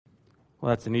Well,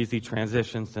 that's an easy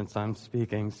transition since I'm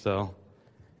speaking, so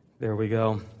there we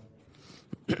go.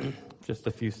 Just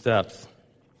a few steps.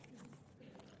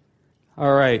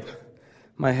 All right.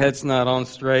 My head's not on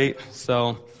straight,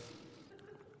 so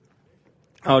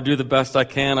I'll do the best I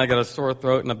can. I got a sore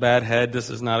throat and a bad head.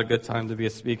 This is not a good time to be a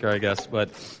speaker, I guess,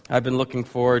 but I've been looking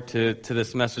forward to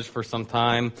this message for some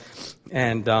time,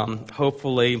 and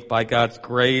hopefully, by God's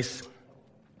grace,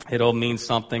 it'll mean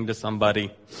something to somebody.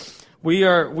 We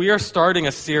are starting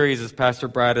a series, as Pastor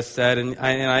Brad has said, and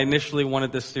I initially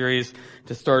wanted this series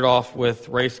to start off with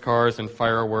race cars and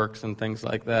fireworks and things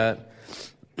like that.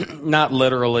 Not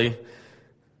literally.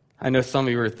 I know some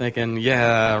of you are thinking,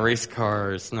 yeah, race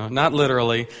cars. No, not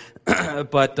literally.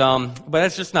 but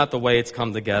that's just not the way it's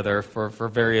come together for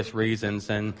various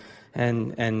reasons.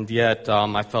 And yet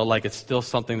I felt like it's still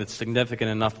something that's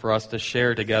significant enough for us to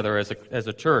share together as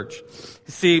a church.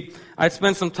 You see, I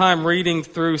spent some time reading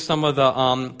through some of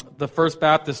the First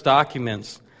Baptist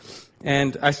documents,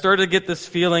 and I started to get this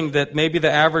feeling that maybe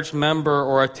the average member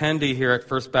or attendee here at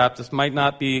First Baptist might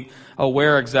not be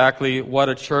aware exactly what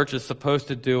a church is supposed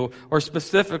to do, or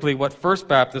specifically what First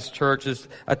Baptist Church is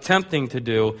attempting to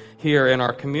do here in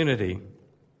our community.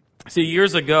 See,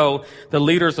 years ago, the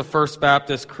leaders of First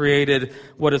Baptist created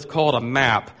what is called a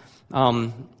MAP.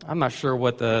 I'm not sure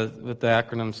what the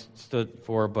acronym stood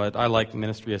for, but I like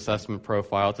Ministry Assessment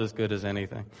Profile. It's as good as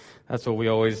anything. That's what we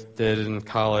always did in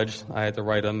college. I had to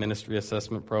write a Ministry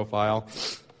Assessment Profile.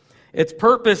 Its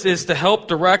purpose is to help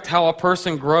direct how a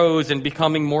person grows in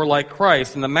becoming more like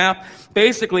Christ. And the MAP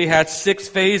basically had 6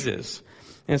 phases.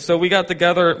 And so we got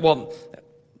together,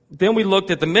 then we looked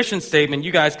at the mission statement.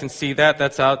 You guys can see that.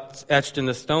 That's etched in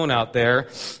the stone out there.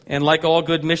 And like all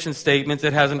good mission statements,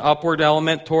 it has an upward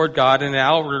element toward God and an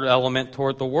outward element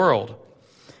toward the world.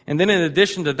 And then in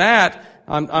addition to that,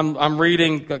 I'm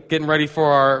reading, getting ready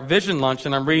for our vision lunch,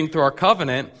 and I'm reading through our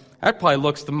covenant. That probably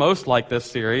looks the most like this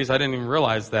series. I didn't even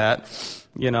realize that.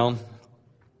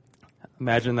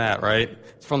 Imagine that, right?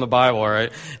 It's from the Bible,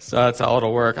 right? So that's how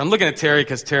it'll work. I'm looking at Terry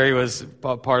because Terry was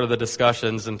part of the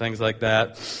discussions and things like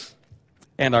that.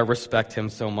 And I respect him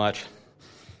so much.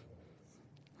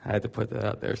 I had to put that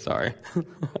out there, sorry.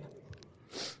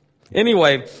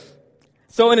 Anyway,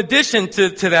 so in addition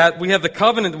to that, we have the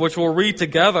covenant, which we'll read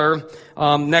together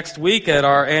next week at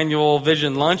our annual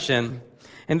Vision Luncheon.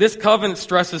 And this covenant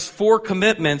stresses 4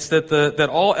 commitments that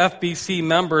all FBC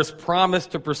members promise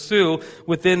to pursue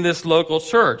within this local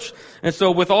church. And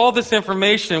so with all this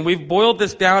information, we've boiled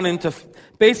this down into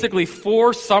basically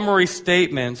 4 summary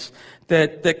statements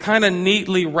that kind of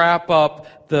neatly wrap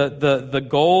up the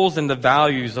goals and the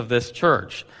values of this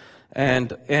church.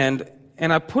 And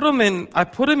I put them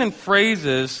in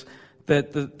phrases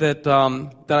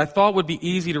that I thought would be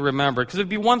easy to remember. Because it'd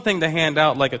be one thing to hand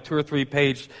out like a 2 or 3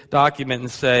 page document and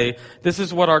say, this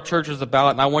is what our church is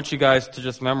about, and I want you guys to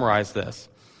just memorize this.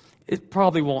 It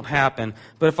probably won't happen.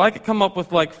 But if I could come up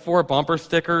with like 4 bumper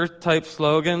sticker type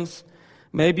slogans,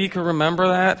 maybe you could remember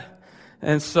that.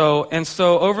 And so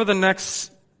over the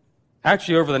next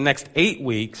 8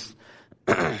 weeks,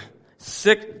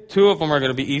 2 of them are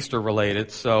going to be Easter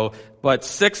related. But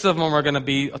 6 of them are going to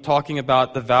be talking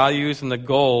about the values and the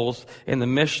goals and the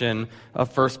mission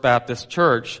of First Baptist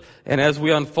Church. And as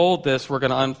we unfold this, we're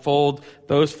going to unfold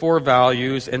those 4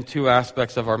 values and 2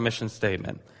 aspects of our mission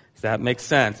statement. Does that make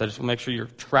sense? I just want to make sure you're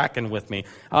tracking with me.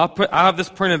 I'll have this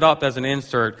printed up as an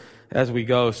insert as we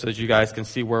go so that you guys can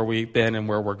see where we've been and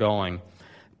where we're going.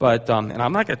 But and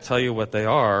I'm not going to tell you what they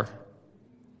are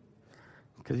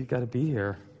because you've got to be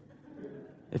here.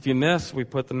 If you miss, we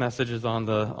put the messages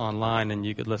online and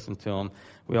you could listen to them.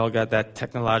 We all got that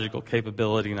technological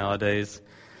capability nowadays.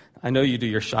 I know you do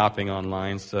your shopping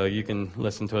online, so you can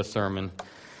listen to a sermon.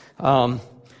 But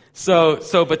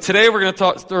today we're going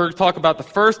to talk about the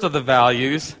first of the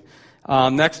values.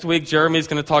 Next week, Jeremy's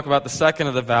going to talk about the second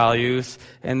of the values.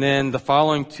 And then the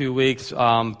following 2 weeks,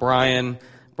 Brian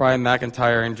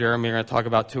McIntyre and Jeremy are going to talk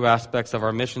about 2 aspects of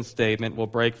our mission statement. We'll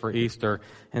break for Easter,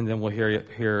 and then we'll hear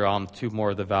 2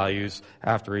 more of the values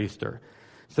after Easter.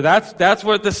 So that's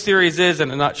what this series is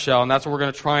in a nutshell, and that's what we're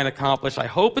going to try and accomplish. I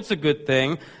hope it's a good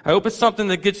thing. I hope it's something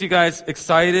that gets you guys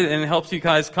excited and helps you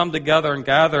guys come together and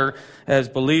gather as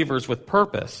believers with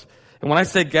purpose. And when I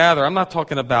say gather, I'm not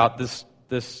talking about this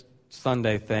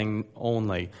Sunday thing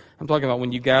only. I'm talking about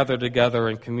when you gather together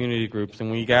in community groups and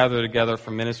when you gather together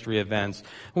for ministry events.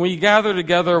 When you gather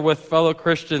together with fellow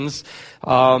Christians,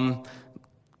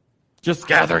 just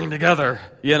gathering together,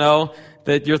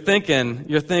 that you're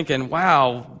thinking,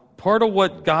 wow, part of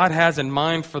what God has in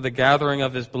mind for the gathering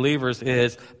of His believers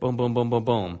is boom, boom, boom, boom,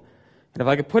 boom. And if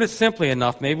I could put it simply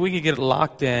enough, maybe we could get it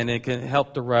locked in and it can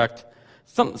help direct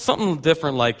Something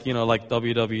different like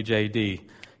WWJD.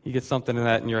 You get something in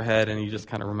that in your head and you just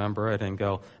kind of remember it and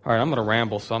go, all right, I'm going to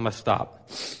ramble, so I'm going to stop.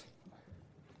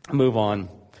 Move on.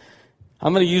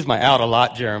 I'm going to use my out a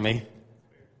lot, Jeremy.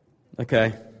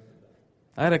 Okay.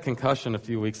 I had a concussion a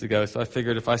few weeks ago, so I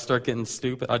figured if I start getting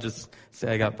stupid, I'll just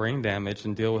say I got brain damage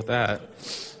and deal with that.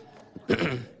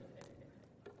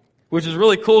 Which is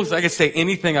really cool because I can say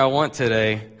anything I want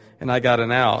today, and I got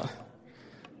an out.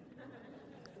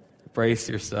 Brace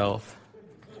yourself.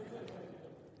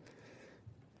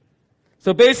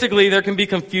 So basically, there can be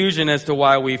confusion as to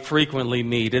why we frequently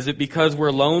meet. Is it because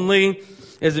we're lonely?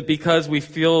 Is it because we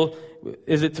feel?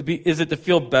 Is it to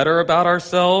feel better about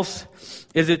ourselves?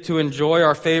 Is it to enjoy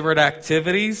our favorite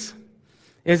activities?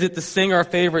 Is it to sing our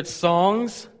favorite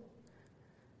songs?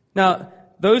 Now,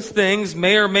 those things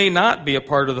may or may not be a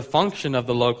part of the function of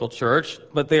the local church,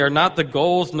 but they are not the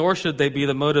goals, nor should they be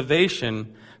the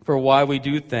motivation for why we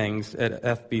do things at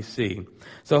FBC.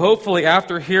 So hopefully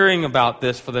after hearing about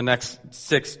this for the next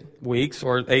 6 weeks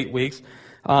or 8 weeks,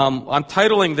 I'm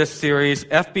titling this series,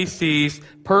 FBC's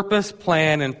Purpose,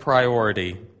 Plan, and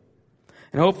Priority.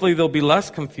 And hopefully there'll be less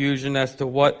confusion as to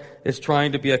what is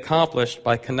trying to be accomplished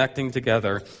by connecting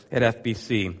together at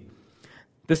FBC.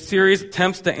 This series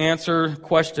attempts to answer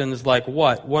questions like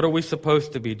what? What are we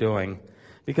supposed to be doing?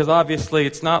 Because obviously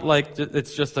it's not like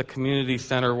it's just a community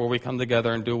center where we come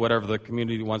together and do whatever the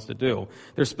community wants to do.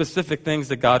 There's specific things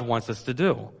that God wants us to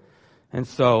do. And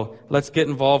so let's get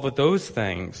involved with those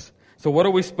things. So what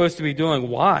are we supposed to be doing?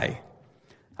 Why?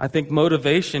 I think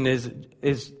motivation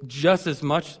is just as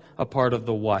much a part of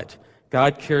the what.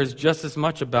 God cares just as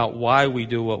much about why we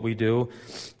do what we do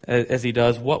as he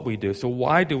does what we do. So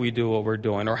why do we do what we're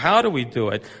doing? Or how do we do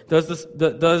it? Does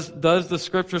the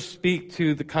Scripture speak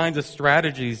to the kinds of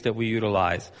strategies that we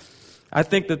utilize? I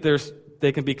think that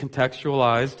they can be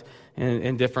contextualized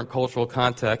in different cultural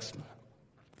contexts.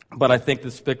 But I think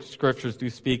the Scriptures do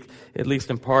speak, at least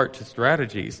in part, to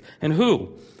strategies. And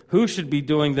who? Who should be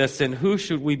doing this, and who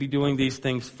should we be doing these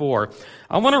things for?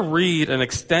 I want to read an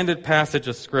extended passage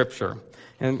of Scripture.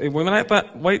 And we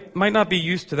might not be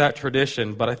used to that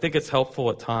tradition, but I think it's helpful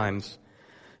at times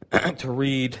to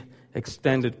read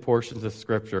extended portions of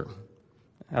Scripture.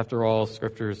 After all,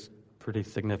 Scripture is pretty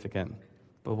significant,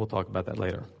 but we'll talk about that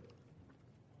later.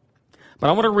 But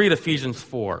I want to read Ephesians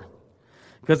 4.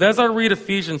 Because as I read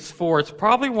Ephesians 4, it's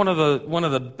probably one of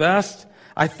the best.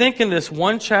 I think in this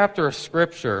one chapter of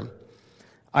Scripture,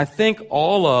 I think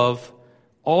all of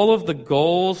the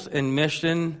goals and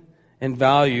mission and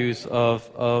values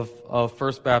of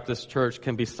First Baptist Church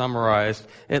can be summarized,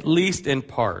 at least in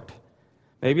part.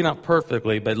 Maybe not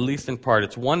perfectly, but at least in part.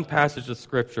 It's one passage of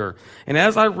Scripture. And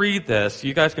as I read this,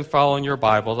 you guys can follow in your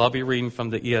Bibles. I'll be reading from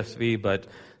the ESV, but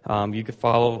you can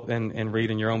follow and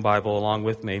read in your own Bible along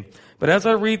with me. But as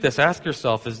I read this, ask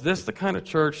yourself, is this the kind of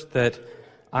church that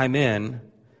I'm in?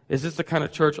 Is this the kind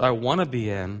of church I want to be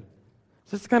in?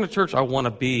 Is this the kind of church I want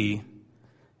to be?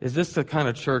 Is this the kind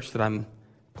of church that I'm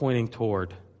pointing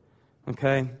toward?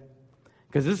 Okay?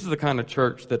 Because this is the kind of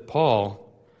church that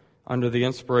Paul, under the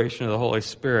inspiration of the Holy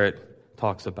Spirit,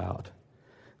 talks about.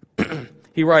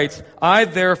 He writes, I,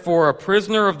 therefore, a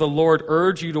prisoner of the Lord,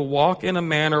 urge you to walk in a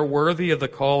manner worthy of the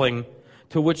calling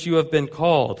to which you have been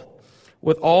called,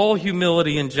 with all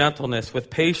humility and gentleness, with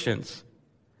patience,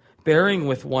 bearing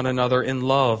with one another in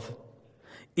love,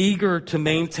 eager to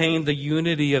maintain the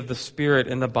unity of the Spirit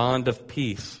in the bond of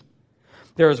peace.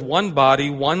 There is one body,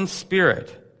 one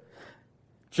Spirit,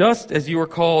 just as you are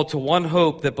called to one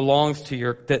hope that belongs to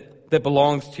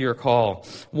your call.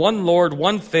 One Lord,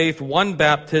 one faith, one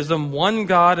baptism, one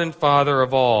God and Father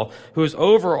of all, who is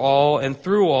over all and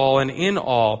through all and in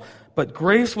all. But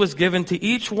grace was given to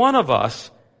each one of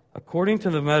us according to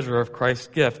the measure of Christ's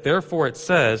gift. Therefore it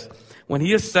says, when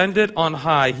he ascended on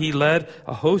high, he led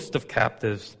a host of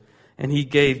captives, and he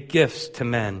gave gifts to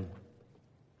men.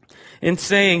 In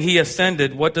saying he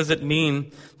ascended, what does it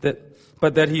mean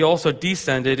but that he also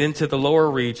descended into the lower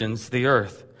regions, the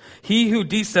earth? He who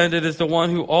descended is the one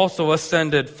who also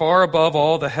ascended far above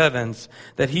all the heavens,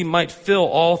 that he might fill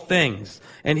all things.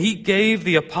 And he gave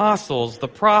the apostles, the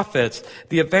prophets,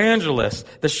 the evangelists,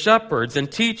 the shepherds,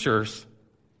 and teachers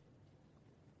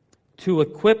to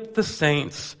equip the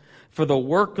saints for the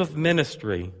work of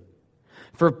ministry,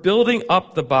 for building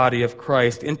up the body of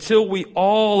Christ, until we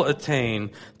all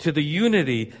attain to the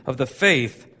unity of the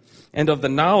faith and of the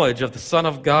knowledge of the Son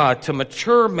of God, to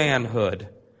mature manhood,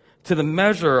 to the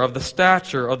measure of the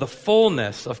stature of the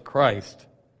fullness of Christ,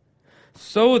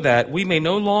 so that we may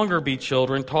no longer be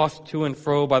children tossed to and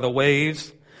fro by the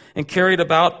waves and carried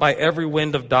about by every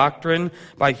wind of doctrine,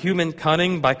 by human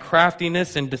cunning, by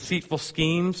craftiness and deceitful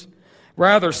schemes.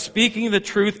 Rather, speaking the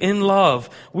truth in love,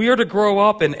 we are to grow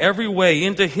up in every way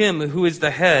into Him who is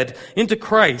the head, into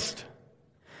Christ,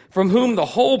 from whom the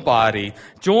whole body,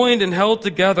 joined and held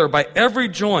together by every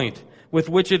joint with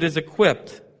which it is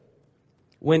equipped,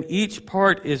 when each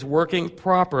part is working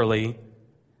properly,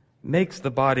 makes the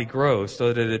body grow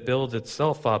so that it builds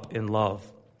itself up in love.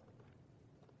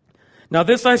 Now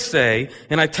this I say,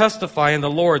 and I testify in the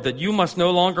Lord, that you must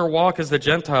no longer walk as the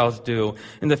Gentiles do,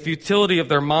 in the futility of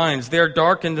their minds. They are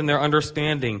darkened in their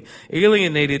understanding,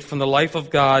 alienated from the life of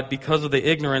God because of the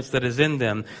ignorance that is in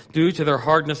them, due to their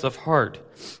hardness of heart.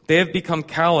 They have become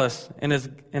callous and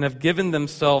have given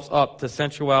themselves up to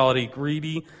sensuality,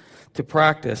 greedy to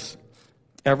practice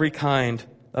every kind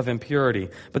of impurity.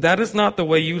 But that is not the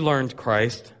way you learned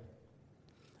Christ,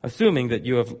 assuming that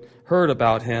you have heard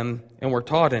about Him and were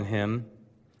taught in Him,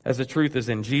 as the truth is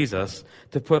in Jesus,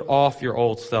 to put off your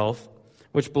old self,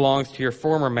 which belongs to your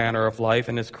former manner of life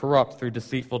and is corrupt through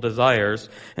deceitful desires,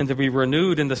 and to be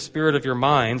renewed in the spirit of your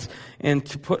minds, and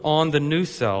to put on the new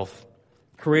self,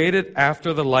 created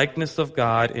after the likeness of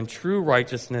God in true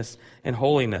righteousness and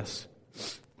holiness.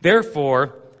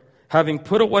 Therefore, having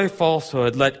put away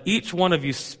falsehood, let each one of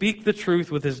you speak the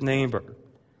truth with his neighbor.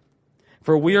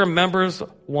 For we are members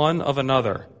one of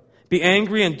another. Be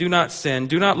angry and do not sin.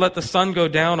 Do not let the sun go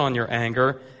down on your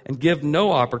anger, and give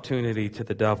no opportunity to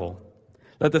the devil.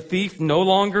 Let the thief no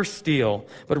longer steal,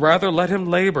 but rather let him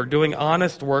labor, doing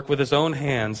honest work with his own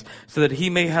hands, so that he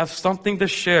may have something to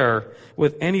share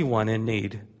with anyone in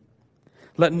need.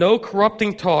 Let no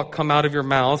corrupting talk come out of your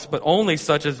mouths, but only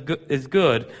such as is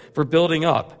good for building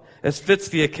up, as fits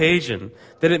the occasion,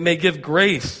 that it may give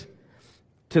grace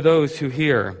to those who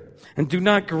hear. And do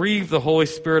not grieve the Holy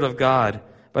Spirit of God,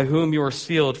 by whom you are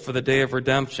sealed for the day of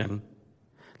redemption.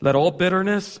 Let all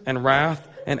bitterness and wrath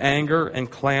and anger and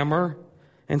clamor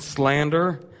and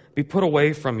slander be put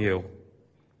away from you,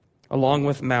 along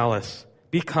with malice.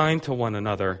 Be kind to one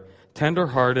another,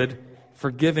 tender-hearted,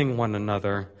 forgiving one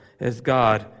another, as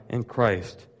God in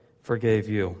Christ forgave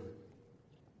you.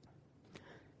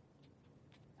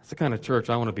 That's the kind of church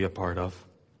I want to be a part of.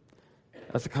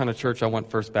 That's the kind of church I want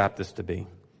First Baptist to be.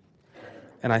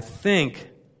 And I think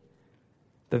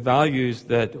the values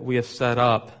that we have set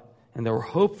up and that we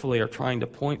hopefully are trying to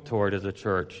point toward as a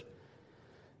church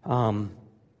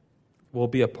will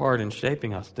be a part in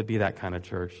shaping us to be that kind of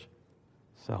church.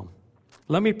 So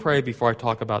let me pray before I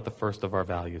talk about the first of our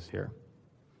values here.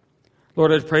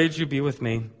 Lord, I pray that you be with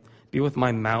me, be with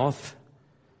my mouth.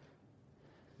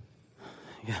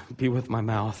 Yeah, be with my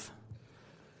mouth.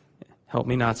 Help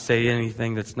me not say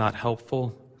anything that's not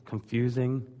helpful,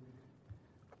 confusing,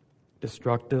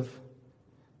 destructive,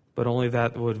 but only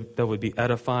that would be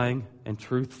edifying and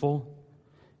truthful,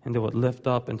 and that would lift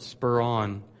up and spur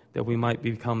on, that we might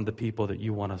become the people that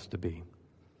you want us to be.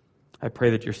 I pray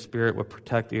that your Spirit would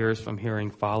protect ears from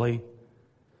hearing folly,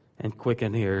 and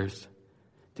quicken ears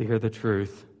to hear the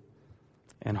truth,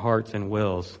 and hearts and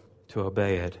wills to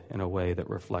obey it in a way that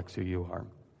reflects who you are.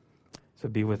 So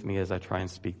be with me as I try and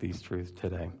speak these truths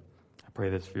today. I pray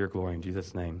this for your glory in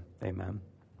Jesus' name. Amen.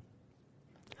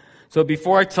 So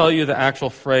before I tell you the actual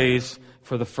phrase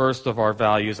for the first of our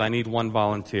values, I need one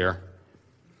volunteer.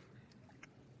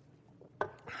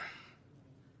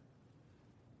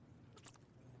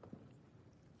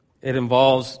 It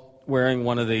involves wearing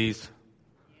one of these.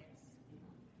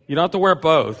 You don't have to wear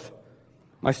both.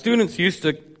 My students used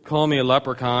to call me a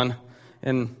leprechaun,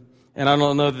 and I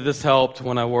don't know that this helped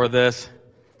when I wore this.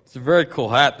 It's a very cool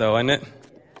hat, though, isn't it?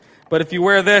 But if you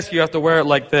wear this, you have to wear it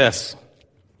like this.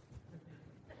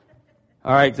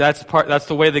 All right, that's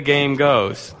the way the game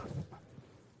goes.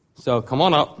 So come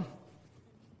on up.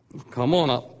 Come on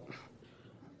up.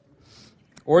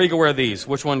 Or you can wear these.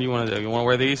 Which one do you want to do? You want to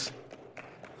wear these?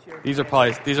 Sure. These are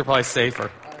probably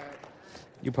safer.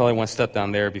 You probably want to step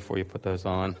down there before you put those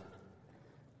on.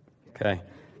 Okay.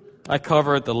 I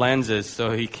covered the lenses so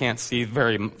he can't see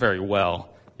very, very well.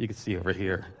 You can see over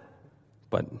here,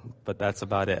 but that's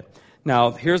about it.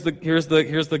 Now, here's the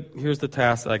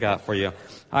task that I got for you.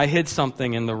 I hid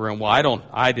something in the room. Well,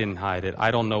 I didn't hide it.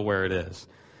 I don't know where it is.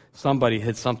 Somebody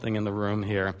hid something in the room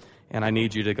here, and I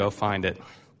need you to go find it.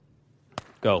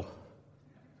 Go.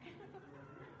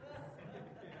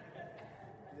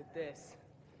 Is it this?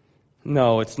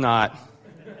 No, it's not.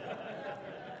 Do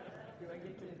I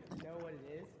get to know what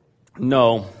it is?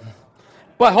 No.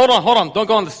 But hold on. Don't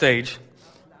go on the stage.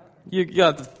 You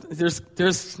got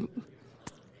there's.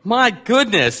 My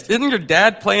goodness, isn't your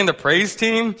dad playing the praise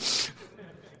team?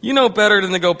 You know better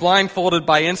than to go blindfolded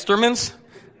by instruments.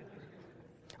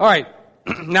 All right,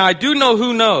 now I do know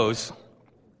who knows,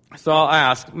 so I'll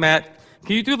ask. Matt,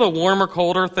 can you do the warmer,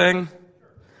 colder thing?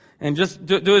 And just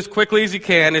do as quickly as you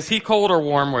can. Is he cold or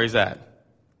warm where he's at?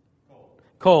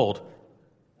 Cold.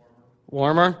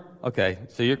 Warmer? Okay,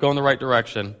 so you're going the right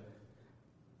direction.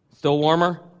 Still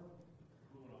warmer?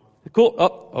 Cool.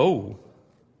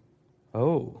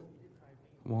 Oh.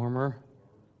 Warmer.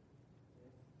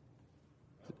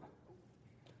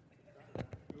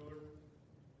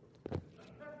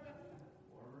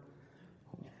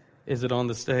 Is it on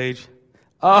the stage?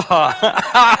 Oh.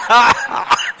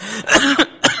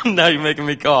 Now you're making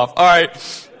me cough. All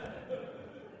right.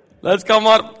 Let's come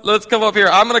up here.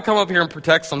 I'm going to come up here and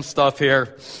protect some stuff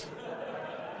here.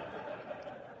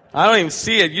 I don't even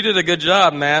see it. You did a good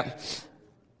job, Matt.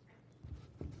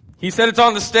 He said it's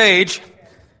on the stage,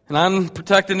 and I'm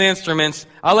protecting the instruments.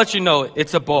 I'll let you know,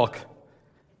 it's a book.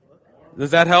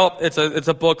 Does that help? It's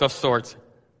a book of sorts.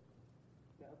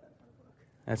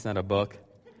 That's not a book.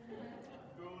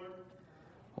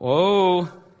 Whoa.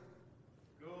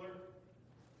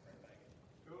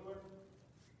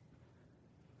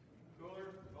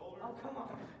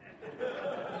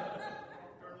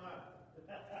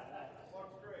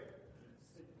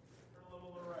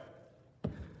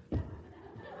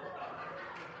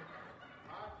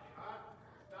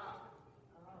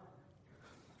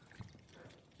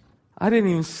 I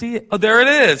didn't even see it. Oh, there it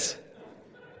is.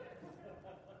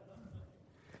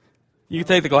 You can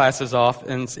take the glasses off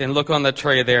and look on the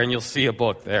tray there, and you'll see a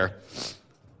book there.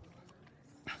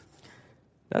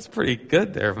 That's pretty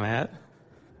good there, Matt.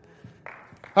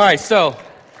 All right, so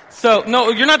no,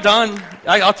 you're not done.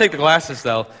 I'll take the glasses,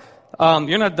 though.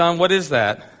 You're not done. What is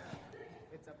that?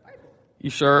 It's a Bible.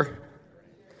 You sure?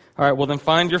 All right, well, then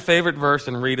find your favorite verse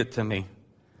and read it to me.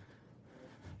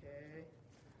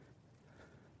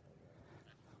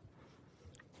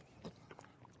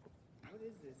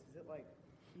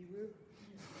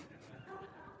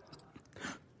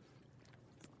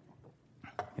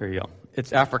 Here you go.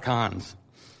 It's Afrikaans.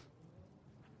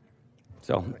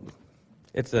 So,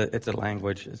 it's a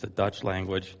language. It's a Dutch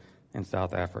language in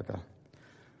South Africa.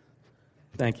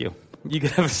 Thank you. You can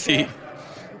have a seat.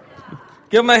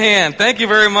 Give him a hand. Thank you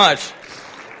very much.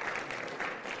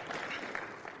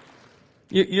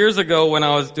 Years ago, when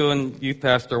I was doing youth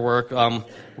pastor work,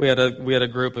 we had a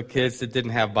group of kids that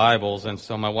didn't have Bibles, and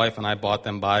so my wife and I bought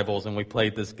them Bibles, and we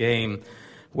played this game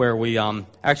where we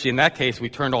actually in that case we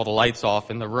turned all the lights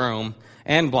off in the room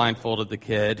and blindfolded the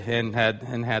kid and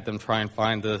had them try and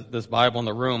find this Bible in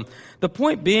the room. The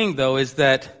point being, though, is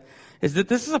that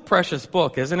this is a precious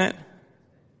book, isn't it?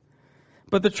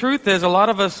 But the truth is, a lot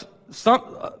of us,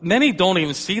 many don't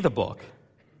even see the book,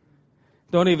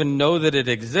 don't even know that it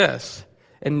exists,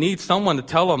 and need someone to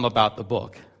tell them about the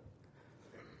book.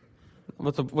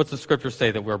 What's the scripture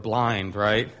say? That we're blind,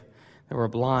 right? That we're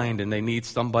blind and they need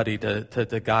somebody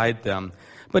to guide them.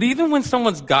 But even when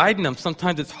someone's guiding them,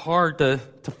 sometimes it's hard to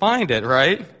find it,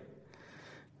 right?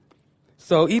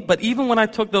 But even when I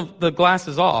took the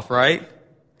glasses off, right?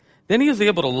 Then he was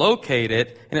able to locate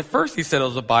it. And at first he said it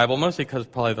was a Bible, mostly because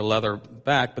probably the leather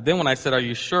back. But then when I said, "Are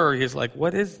you sure?" He's like,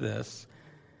 "What is this?"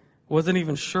 Wasn't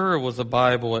even sure it was a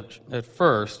Bible at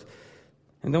first.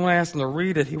 And then when I asked him to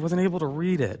read it, he wasn't able to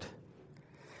read it.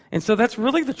 And so that's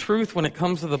really the truth when it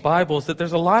comes to the Bible, is that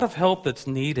there's a lot of help that's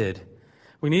needed.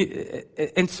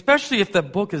 And especially if the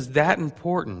book is that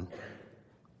important.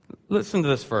 Listen to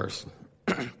this verse.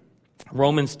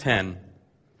 Romans 10.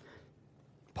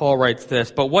 Paul writes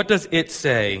this, "But what does it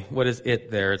say?" What is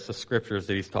it there? It's the scriptures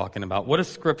that he's talking about. What does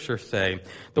scripture say?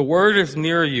 "The word is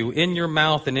near you, in your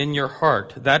mouth and in your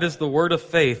heart. That is the word of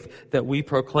faith that we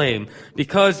proclaim.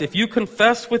 Because if you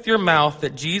confess with your mouth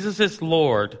that Jesus is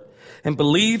Lord and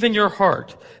believe in your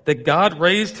heart that God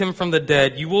raised him from the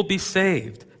dead, you will be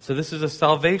saved." So this is a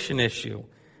salvation issue.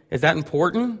 Is that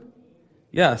important?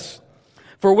 Yes.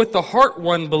 "For with the heart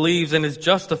one believes and is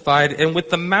justified, and with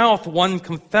the mouth one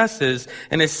confesses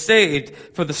and is saved.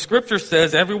 For the scripture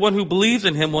says, everyone who believes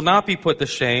in him will not be put to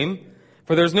shame.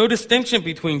 For there's no distinction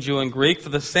between Jew and Greek, for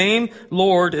the same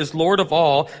Lord is Lord of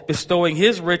all, bestowing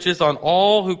his riches on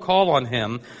all who call on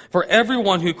him. For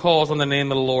everyone who calls on the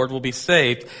name of the Lord will be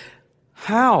saved."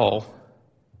 How?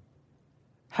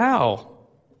 How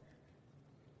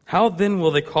then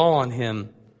will they call on him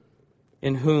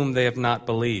in whom they have not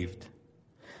believed?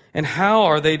 And how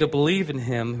are they to believe in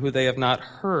him who they have not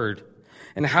heard?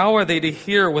 And how are they to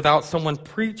hear without someone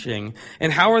preaching?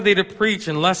 And how are they to preach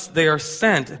unless they are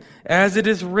sent? As it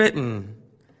is written,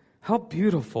 "How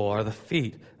beautiful are the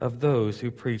feet of those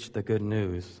who preach the good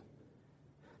news."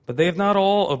 But they have not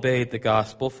all obeyed the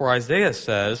gospel, for Isaiah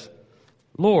says,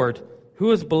 "Lord,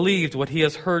 who has believed what he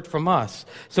has heard from us?"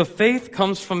 So faith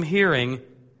comes from hearing,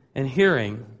 and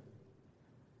hearing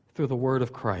through the word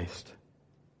of Christ.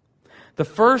 The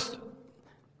first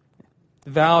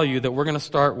value that we're going to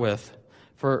start with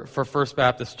for First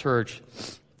Baptist Church,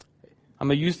 I'm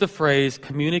going to use the phrase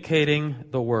communicating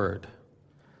the Word.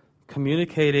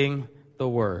 Communicating the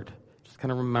Word. Just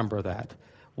kind of remember that.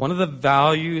 One of the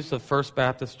values of First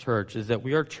Baptist Church is that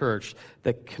we are a church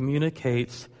that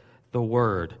communicates the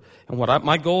Word. And what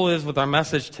my goal is with our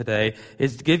message today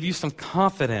is to give you some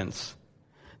confidence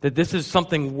that this is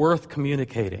something worth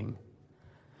communicating.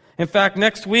 In fact,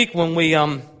 next week when we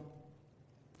I'm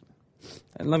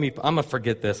gonna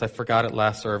forget this. I forgot it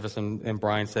last service, and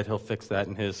Brian said he'll fix that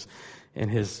in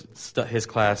his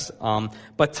class.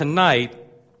 But tonight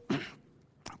at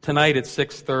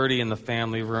 6:30 in the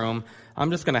family room,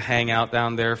 I'm just going to hang out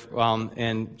down there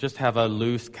and just have a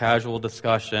loose, casual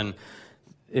discussion.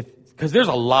 Because there's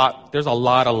a lot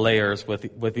of layers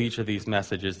with each of these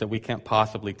messages that we can't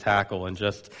possibly tackle in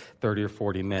just 30 or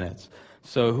 40 minutes.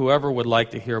 So whoever would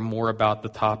like to hear more about the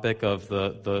topic of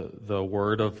the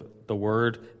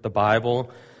word, the Bible,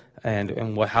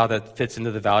 and how that fits into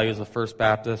the values of First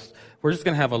Baptist, we're just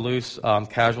going to have a loose,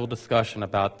 casual discussion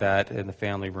about that in the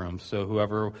family room. So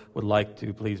whoever would like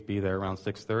to, please be there around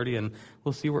 6:30, and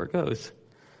we'll see where it goes.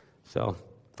 So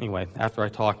anyway, after I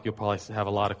talk, you'll probably have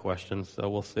a lot of questions, so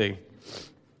we'll see.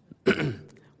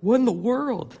 What in the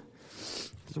world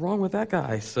is wrong with that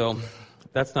guy? So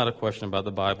that's not a question about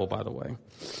the Bible, by the way.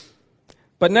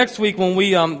 But next week, when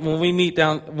we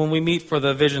meet for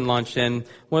the vision luncheon,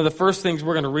 one of the first things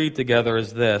we're going to read together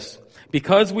is this: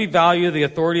 because we value the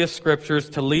authority of Scriptures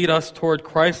to lead us toward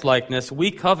Christ-likeness,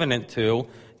 we covenant to.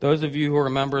 Those of you who are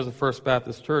members of First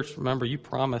Baptist Church, remember you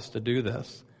promised to do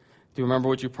this. Do you remember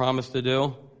what you promised to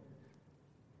do?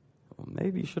 Well,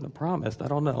 maybe you shouldn't have promised. I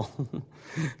don't know.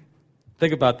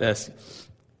 Think about this.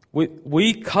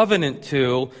 We covenant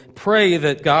to pray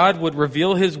that God would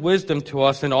reveal His wisdom to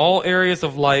us in all areas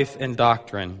of life and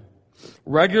doctrine.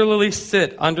 Regularly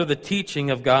sit under the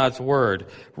teaching of God's Word.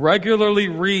 Regularly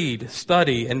read,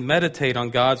 study, and meditate on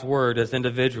God's Word as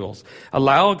individuals.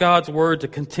 Allow God's Word to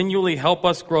continually help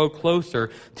us grow closer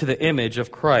to the image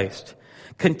of Christ.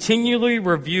 Continually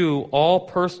review all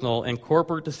personal and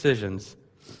corporate decisions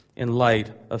in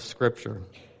light of Scripture.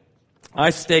 I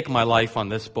stake my life on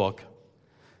this book.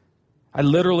 I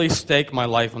literally stake my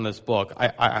life on this book.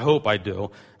 I hope I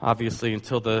do. Obviously,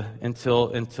 until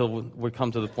we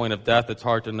come to the point of death, it's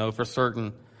hard to know for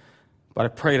certain. But I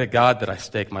pray to God that I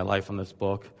stake my life on this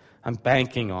book. I'm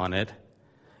banking on it.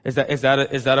 Is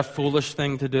that a foolish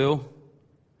thing to do?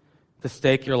 To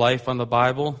stake your life on the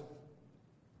Bible?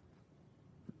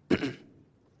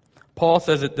 Paul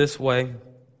says it this way.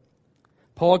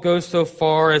 Paul goes so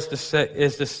far as to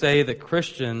say that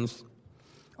Christians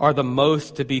are the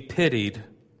most to be pitied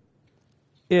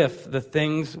if the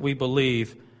things we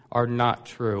believe are not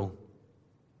true.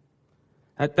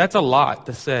 That's a lot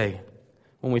to say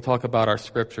when we talk about our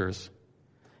Scriptures.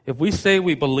 If we say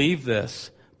we believe this,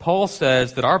 Paul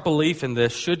says that our belief in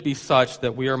this should be such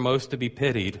that we are most to be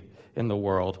pitied in the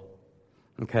world.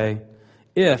 Okay?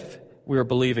 If we are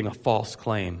believing a false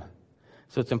claim.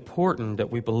 So it's important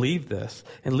that we believe this,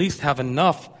 at least have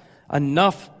enough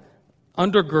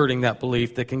undergirding that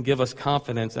belief that can give us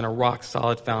confidence in a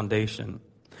rock-solid foundation.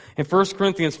 In 1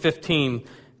 Corinthians 15,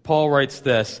 Paul writes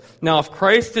this: "Now if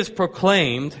Christ is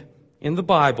proclaimed in the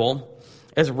Bible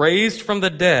as raised from the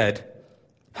dead,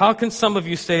 how can some of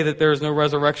you say that there is no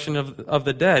resurrection of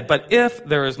the dead? But if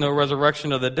there is no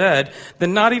resurrection of the dead,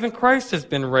 then not even Christ has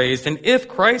been raised. And if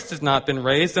Christ has not been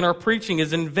raised, then our preaching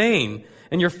is in vain,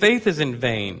 and your faith is in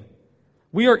vain.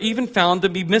 We are even found to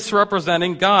be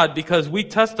misrepresenting God because we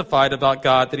testified about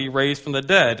God that He raised from the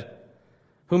dead,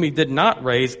 whom He did not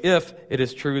raise, if it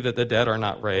is true that the dead are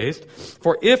not raised.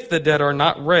 For if the dead are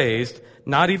not raised,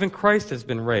 not even Christ has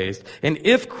been raised. And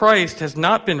if Christ has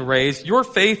not been raised, your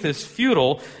faith is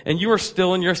futile, and you are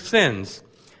still in your sins.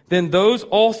 Then those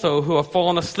also who have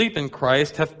fallen asleep in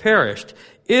Christ have perished.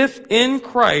 If in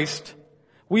Christ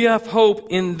we have hope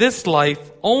in this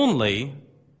life only,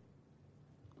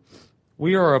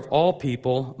 we are of all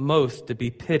people most to be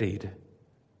pitied."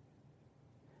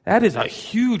 That is a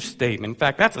huge statement. In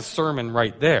fact, that's a sermon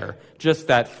right there. Just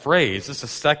that phrase. This is the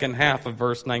second half of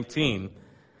verse 19.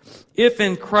 If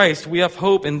in Christ we have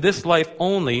hope in this life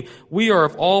only, we are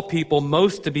of all people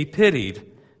most to be pitied.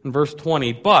 In verse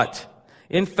 20, but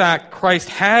in fact, Christ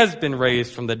has been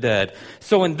raised from the dead.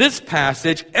 So in this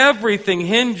passage, everything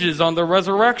hinges on the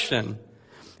resurrection.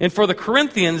 And for the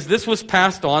Corinthians, this was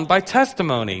passed on by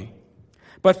testimony.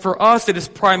 But for us, it is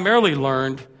primarily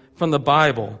learned from the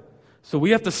Bible. So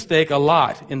we have to stake a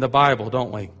lot in the Bible,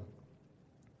 don't we?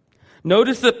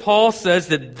 Notice that Paul says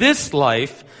that this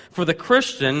life for the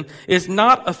Christian is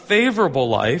not a favorable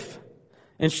life,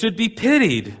 and should be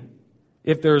pitied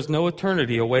if there is no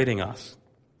eternity awaiting us.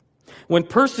 When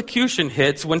persecution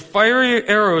hits, when fiery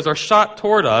arrows are shot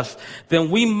toward us, then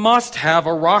we must have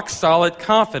a rock-solid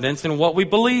confidence in what we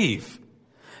believe.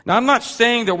 Now, I'm not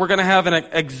saying that we're going to have an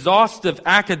exhaustive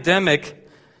academic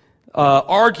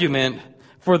argument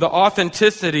for the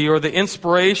authenticity or the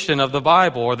inspiration of the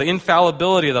Bible or the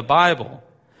infallibility of the Bible,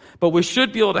 but we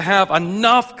should be able to have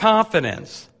enough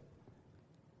confidence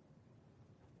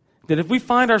that if we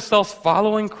find ourselves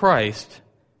following Christ,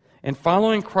 and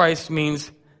following Christ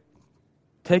means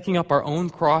taking up our own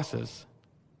crosses,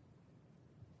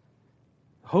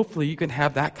 hopefully you can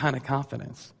have that kind of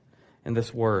confidence in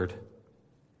this word.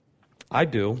 I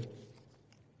do.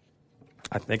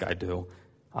 I think I do.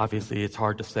 Obviously, it's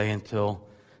hard to say until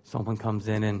someone comes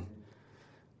in and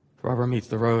the rubber meets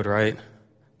the road, right?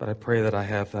 But I pray that I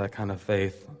have that kind of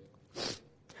faith.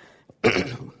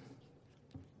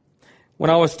 When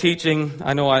I was teaching,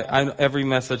 I know every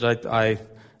message I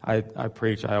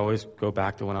preach, I always go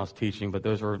back to when I was teaching, but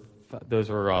those were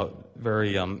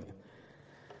very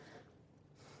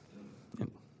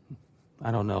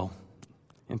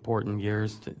important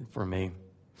years for me.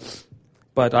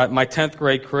 But my 10th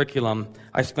grade curriculum,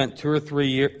 I spent 2 or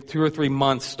 3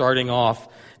 months starting off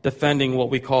defending what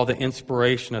we call the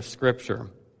inspiration of Scripture.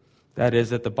 That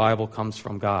is, that the Bible comes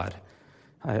from God.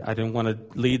 I didn't want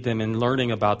to lead them in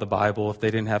learning about the Bible if they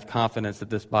didn't have confidence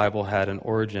that this Bible had an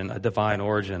origin, a divine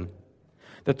origin.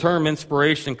 The term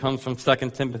inspiration comes from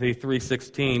 2 Timothy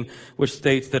 3:16, which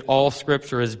states that all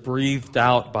Scripture is breathed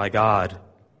out by God.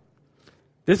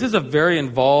 This is a very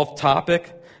involved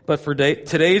topic, but for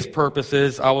today's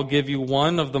purposes, I will give you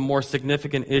one of the more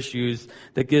significant issues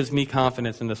that gives me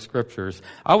confidence in the Scriptures.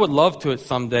 I would love to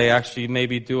someday actually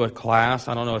maybe do a class,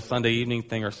 a Sunday evening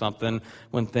thing or something,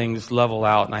 when things level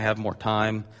out and I have more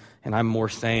time and I'm more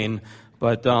sane.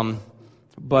 But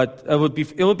it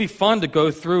would be fun to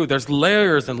go through. There's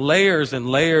layers and layers and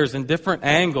layers and different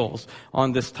angles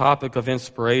on this topic of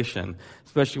inspiration,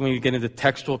 especially when you get into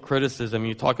textual criticism.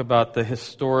 You talk about the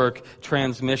historic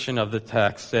transmission of the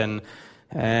text and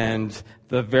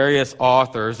the various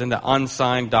authors and the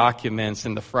unsigned documents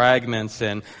and the fragments,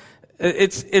 and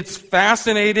it's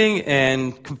fascinating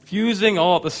and confusing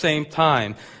all at the same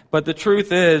time. But the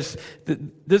truth is,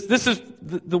 this is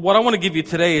what I want to give you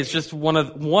today is just one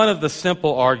of the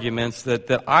simple arguments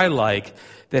that I like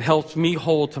that helps me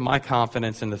hold to my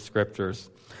confidence in the Scriptures.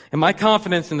 And my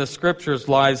confidence in the Scriptures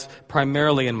lies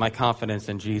primarily in my confidence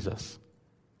in Jesus.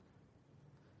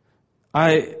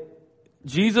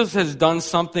 Jesus has done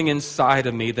something inside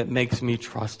of me that makes me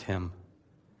trust Him.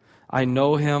 I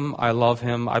know Him, I love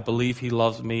Him, I believe He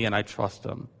loves me, and I trust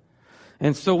Him.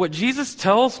 And so what Jesus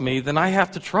tells me, then I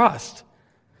have to trust.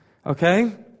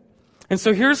 Okay? And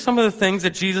so here's some of the things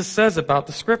that Jesus says about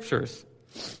the Scriptures.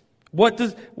 What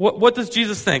does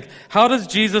Jesus think? How does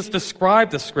Jesus describe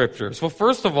the Scriptures? Well,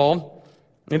 first of all,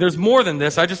 and there's more than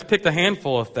this, I just picked a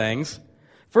handful of things.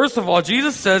 First of all,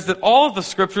 Jesus says that all of the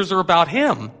Scriptures are about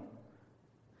Him.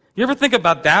 You ever think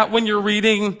about that when you're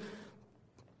reading,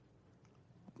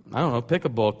 pick a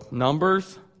book,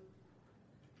 Numbers?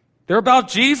 They're about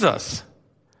Jesus.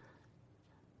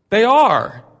 They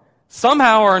are.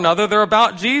 Somehow or another, they're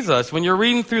about Jesus. When you're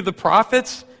reading through the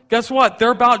prophets, guess what?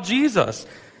 They're about Jesus.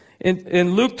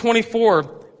 In Luke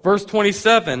 24, verse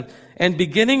 27, and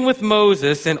beginning with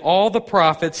Moses and all the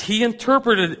prophets, he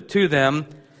interpreted to them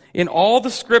in all the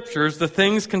Scriptures the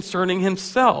things concerning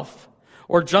himself.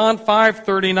 Or John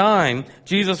 5:39,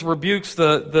 Jesus rebukes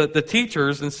the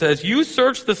teachers and says, you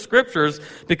search the Scriptures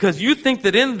because you think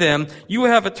that in them you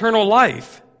have eternal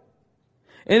life.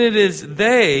 And it is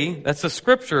they, that's the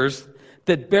Scriptures,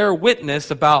 that bear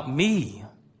witness about me.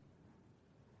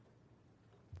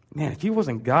 Man, if he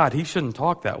wasn't God, he shouldn't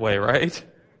talk that way, right?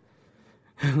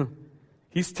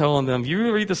 He's telling them,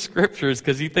 you read the Scriptures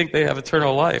because you think they have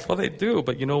eternal life. Well, they do,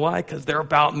 but you know why? Because they're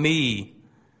about me.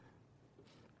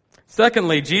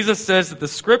 Secondly, Jesus says that the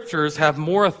Scriptures have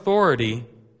more authority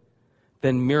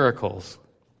than miracles.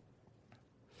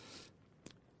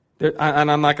 And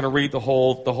I'm not going to read the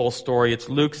whole story. It's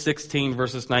Luke 16,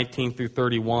 verses 19 through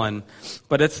 31.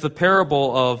 But it's the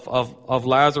parable of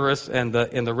Lazarus and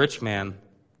the rich man.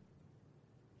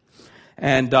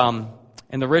 And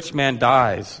the rich man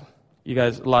dies. You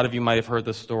guys, a lot of you might have heard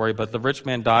this story, but the rich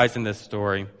man dies in this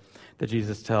story that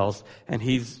Jesus tells, and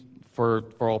he's, for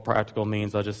all practical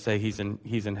means, I'll just say he's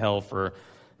in hell for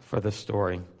this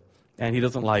story, and he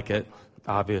doesn't like it,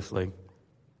 obviously.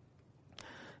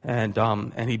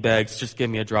 And he begs, just give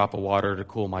me a drop of water to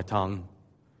cool my tongue.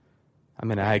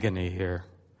 I'm in agony here.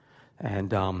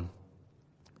 And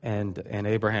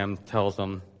Abraham tells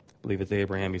him, believe it's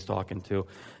Abraham he's talking to.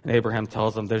 And Abraham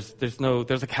tells him there's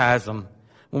a chasm.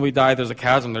 When we die, there's a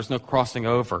chasm. There's no crossing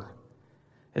over.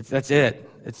 That's it.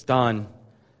 It's done.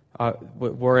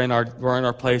 We're in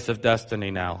our place of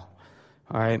destiny now.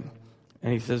 All right?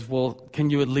 And he says, well, can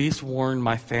you at least warn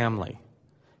my family?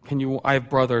 I have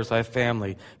brothers, I have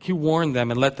family. Can you warn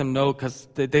them and let them know, because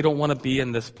they don't want to be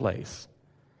in this place?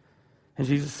 And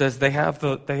Jesus says they have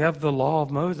the law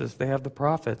of Moses. They have the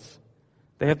prophets.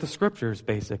 They have the scriptures,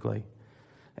 basically.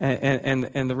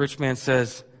 And the rich man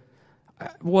says,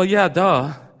 well, yeah,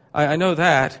 duh. I know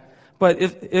that. But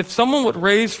if someone would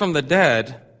raise from the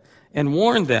dead and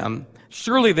warn them,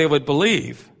 surely they would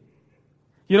believe.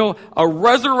 You know, a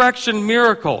resurrection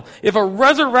miracle. If a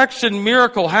resurrection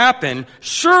miracle happened,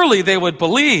 surely they would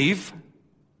believe.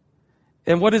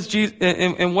 And what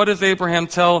does Abraham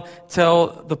tell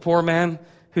the poor man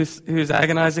who's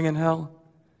agonizing in hell?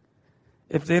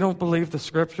 If they don't believe the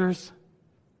scriptures,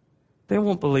 they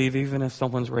won't believe even if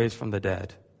someone's raised from the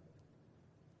dead.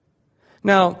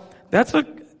 Now,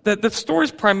 the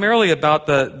story's primarily about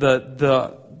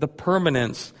the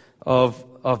permanence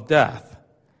of death.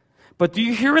 But do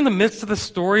you hear in the midst of the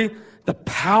story the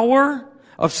power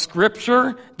of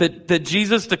Scripture that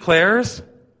Jesus declares?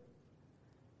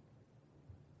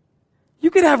 You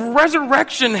could have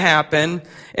resurrection happen,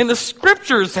 and the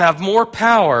Scriptures have more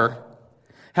power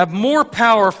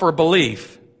for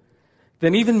belief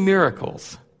than even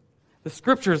miracles. The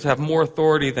Scriptures have more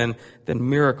authority than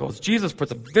miracles. Jesus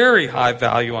puts a very high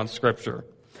value on Scripture.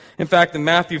 In fact, in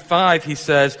Matthew 5, he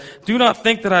says, do not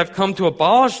think that I have come to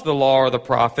abolish the law or the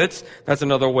prophets. That's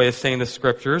another way of saying the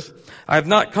Scriptures. I have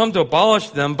not come to abolish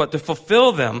them, but to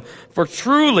fulfill them. For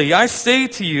truly, I say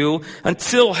to you,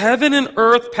 until heaven and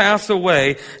earth pass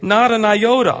away, not an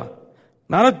iota,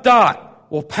 not a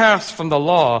dot will pass from the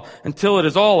law until it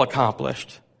is all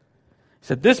accomplished. He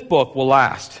said, this book will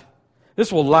last.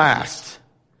 This will last.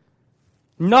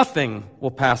 Nothing will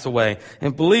pass away.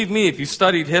 And believe me, if you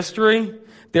studied history,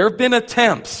 there have been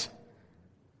attempts,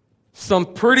 some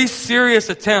pretty serious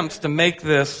attempts to make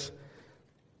this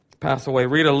pass away.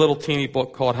 Read a little teeny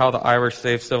book called How the Irish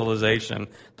Saved Civilization.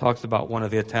 It talks about one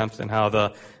of the attempts and how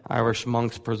the Irish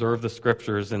monks preserved the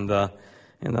scriptures in the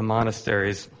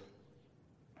monasteries. Is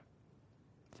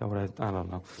that what I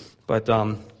don't know. But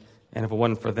and if it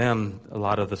wasn't for them, a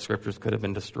lot of the scriptures could have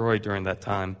been destroyed during that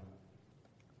time.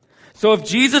 So if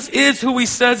Jesus is who he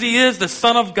says he is, the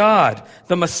Son of God,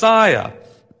 the Messiah,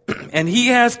 and he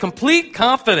has complete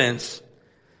confidence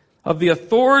of the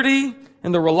authority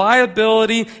and the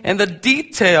reliability and the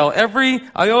detail, every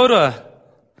iota,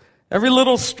 every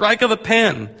little strike of the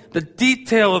pen, the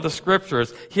detail of the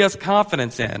scriptures, he has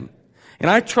confidence in. And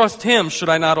I trust him. Should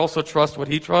I not also trust what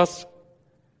he trusts?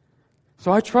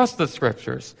 So I trust the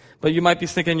scriptures. But you might be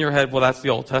thinking in your head, well, that's the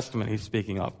Old Testament he's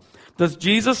speaking of. Does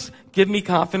Jesus give me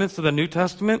confidence to the New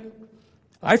Testament?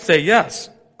 I say yes.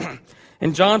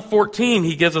 In John 14,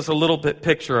 he gives us a little bit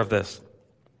picture of this.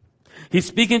 He's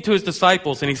speaking to his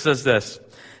disciples, and he says this,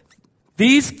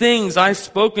 these things I've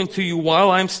spoken to you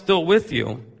while I'm still with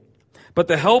you, but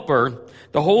the Helper,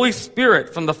 the Holy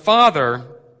Spirit from the Father,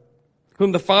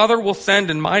 whom the Father will send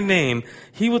in my name,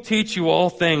 he will teach you all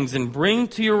things and bring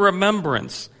to your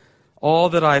remembrance all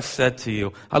that I've said to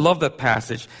you. I love that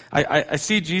passage. I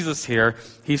see Jesus here.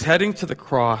 He's heading to the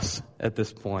cross at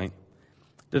this point.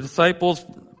 The disciples,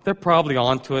 they're probably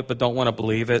onto it, but don't want to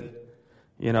believe it.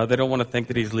 You know, they don't want to think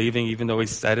that he's leaving, even though he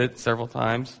said it several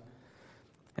times.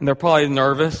 And they're probably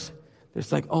nervous. They're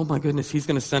just like, oh my goodness, he's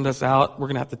going to send us out. We're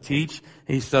going to have to teach.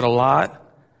 He said a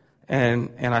lot.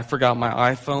 And I forgot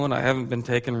my iPhone. I haven't been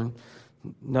taking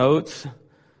notes.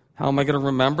 How am I going to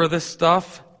remember this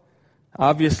stuff?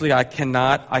 Obviously, I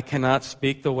cannot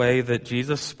speak the way that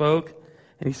Jesus spoke.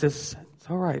 And he says, it's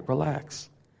all right, relax.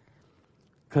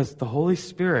 Because the Holy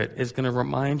Spirit is going to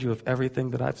remind you of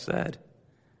everything that I've said.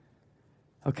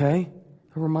 Okay?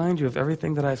 He'll remind you of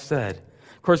everything that I've said.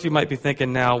 Of course, you might be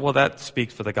thinking now, well, that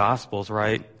speaks for the Gospels,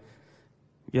 right?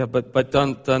 Yeah, but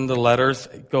don't the letters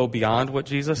go beyond what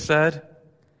Jesus said?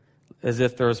 As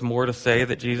if there's more to say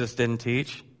that Jesus didn't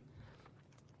teach?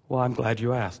 Well, I'm glad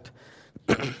you asked.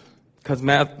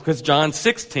 Because John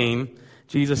 16,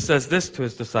 Jesus says this to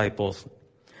his disciples.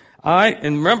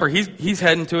 And remember, he's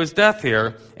heading to his death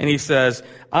here, and he says,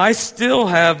 I still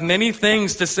have many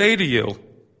things to say to you.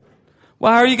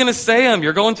 Well, how are you going to say them?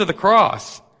 You're going to the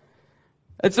cross.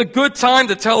 It's a good time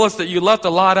to tell us that you left a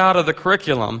lot out of the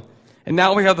curriculum, and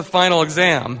now we have the final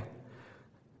exam.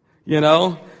 You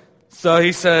know? So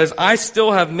he says, I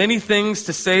still have many things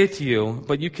to say to you,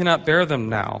 but you cannot bear them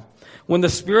now. When the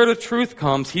Spirit of truth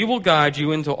comes, he will guide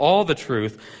you into all the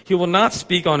truth. He will not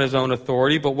speak on his own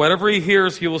authority, but whatever he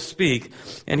hears, he will speak,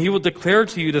 and he will declare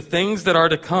to you the things that are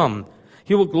to come.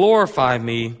 He will glorify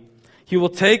me. He will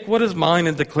take what is mine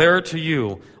and declare it to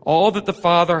you. All that the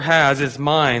Father has is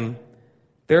mine.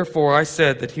 Therefore, I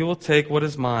said that he will take what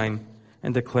is mine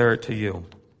and declare it to you.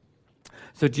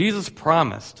 So Jesus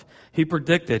promised, he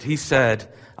predicted, he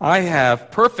said, I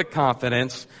have perfect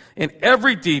confidence in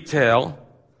every detail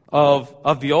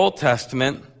of the Old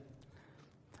Testament.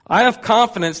 I have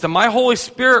confidence that my Holy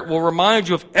Spirit will remind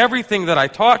you of everything that I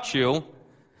taught you,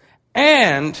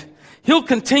 and he'll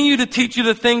continue to teach you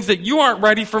the things that you aren't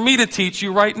ready for me to teach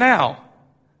you right now.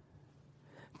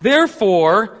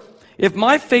 Therefore, if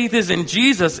my faith is in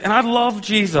Jesus, and I love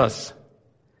Jesus,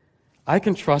 I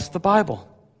can trust the Bible.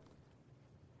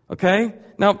 Okay?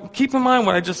 Now, keep in mind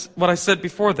what I said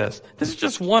before this. This is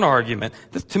just one argument.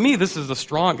 To me, this is the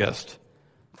strongest.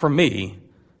 For me.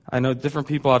 I know different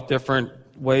people have different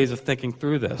ways of thinking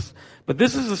through this. But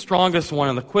this is the strongest one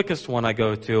and the quickest one I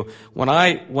go to when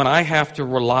I have to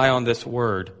rely on this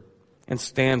word and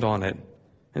stand on it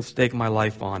and stake my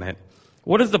life on it.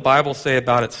 What does the Bible say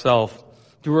about itself?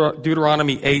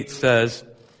 Deuteronomy 8 says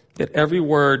that every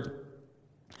word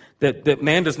that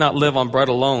man does not live on bread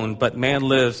alone, but man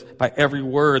lives by every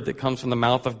word that comes from the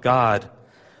mouth of God.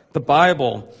 The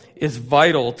Bible is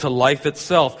vital to life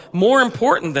itself, more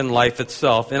important than life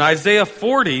itself. In Isaiah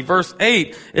 40, verse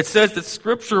 8, it says that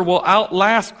Scripture will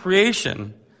outlast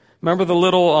creation. Remember the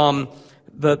little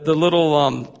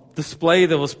display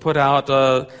that was put out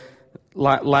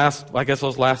last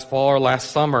fall or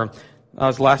last summer. It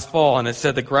was last fall, and it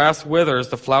said, the grass withers,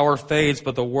 the flower fades,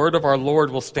 but the word of our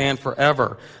Lord will stand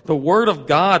forever. The word of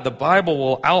God, the Bible,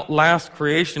 will outlast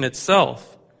creation itself.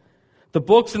 The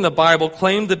books in the Bible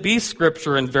claim to be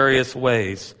Scripture in various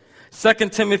ways. 2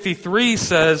 Timothy 3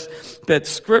 says that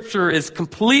Scripture is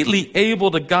completely able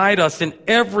to guide us in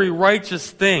every righteous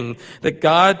thing that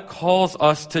God calls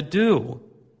us to do.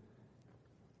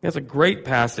 That's a great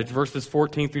passage, verses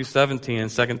 14 through 17 in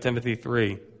 2 Timothy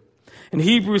 3. In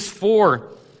Hebrews 4,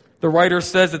 the writer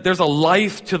says that there's a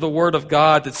life to the Word of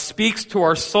God that speaks to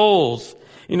our souls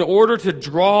in order to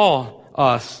draw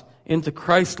us into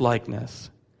Christ-likeness.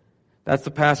 That's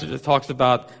the passage that talks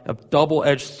about a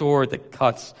double-edged sword that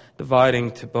cuts,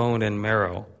 dividing to bone and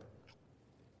marrow.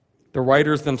 The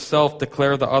writers themselves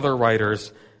declare the other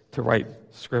writers to write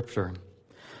Scripture.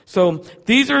 So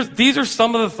these are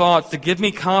some of the thoughts that give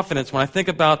me confidence when I think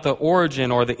about the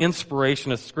origin or the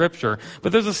inspiration of Scripture.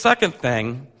 But there's a second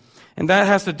thing, and that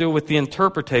has to do with the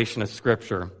interpretation of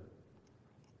Scripture.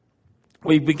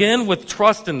 We begin with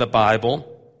trust in the Bible.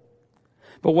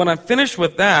 But when I'm finished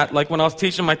with that, like when I was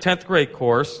teaching my 10th grade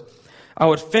course, I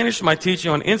would finish my teaching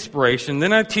on inspiration,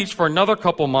 then I'd teach for another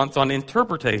couple months on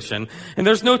interpretation. And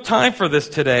there's no time for this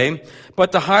today,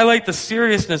 but to highlight the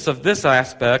seriousness of this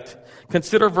aspect,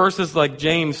 consider verses like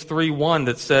James 3:1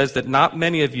 that says that not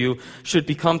many of you should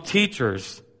become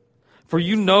teachers, for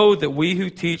you know that we who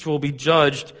teach will be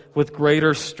judged with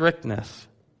greater strictness.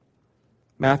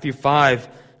 Matthew 5,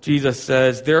 Jesus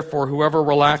says, therefore, whoever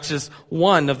relaxes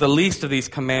one of the least of these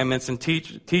commandments and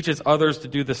teaches others to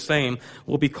do the same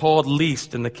will be called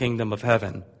least in the kingdom of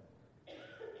heaven.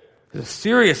 There's a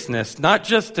seriousness, not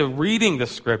just to reading the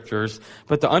Scriptures,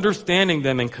 but to understanding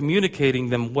them and communicating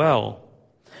them well.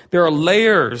 There are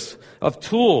layers of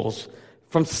tools,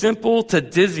 from simple to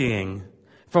dizzying,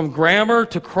 from grammar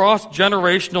to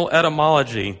cross-generational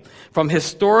etymology, from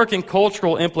historic and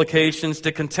cultural implications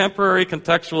to contemporary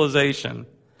contextualization.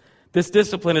 This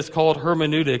discipline is called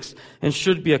hermeneutics and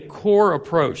should be a core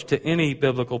approach to any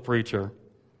biblical preacher.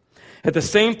 At the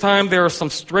same time, there are some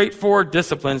straightforward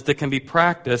disciplines that can be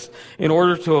practiced in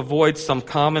order to avoid some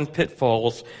common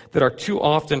pitfalls that are too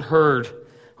often heard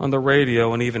on the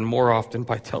radio and even more often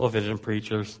by television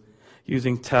preachers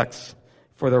using texts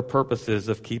for their purposes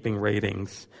of keeping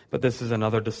ratings. But this is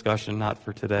another discussion, not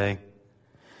for today.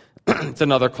 It's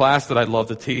another class that I'd love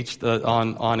to teach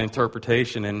on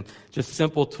interpretation and just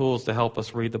simple tools to help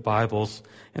us read the Bibles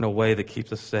in a way that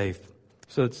keeps us safe.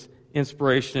 So it's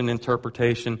inspiration and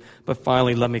interpretation. But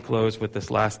finally, let me close with this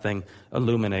last thing,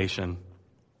 illumination.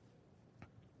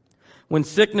 When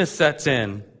sickness sets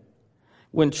in,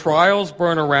 when trials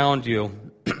burn around you,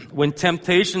 when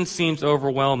temptation seems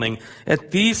overwhelming,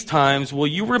 at these times, will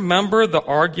you remember the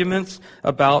arguments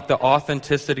about the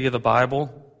authenticity of the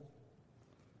Bible?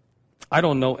 I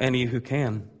don't know any who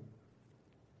can.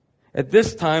 At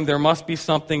this time, there must be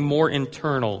something more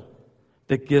internal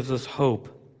that gives us hope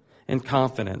and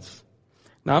confidence.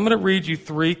 Now, I'm going to read you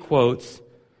 3 quotes.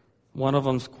 One of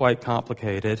them's quite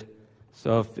complicated,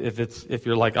 So if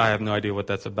you're like, I have no idea what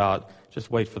that's about,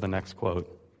 just wait for the next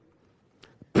quote.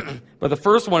 But the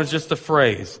first one is just a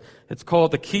phrase. It's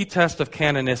called the key test of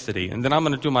canonicity. And then I'm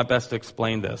going to do my best to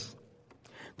explain this.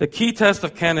 The key test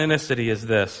of canonicity is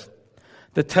this: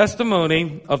 the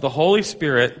testimony of the Holy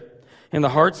Spirit in the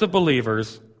hearts of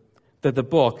believers that the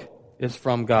book is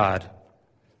from God.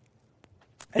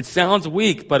 It sounds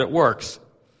weak, but it works.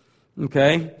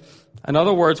 Okay? In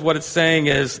other words, what it's saying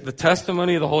is the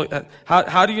testimony of the Holy...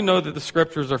 How do you know that the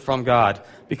Scriptures are from God?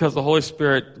 Because the Holy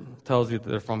Spirit tells you that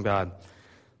they're from God.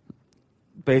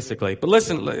 Basically. But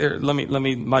listen, let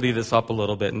me muddy this up a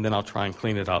little bit, and then I'll try and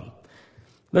clean it up.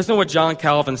 Listen to what John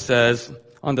Calvin says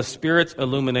on the Spirit's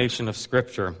illumination of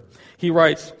Scripture. He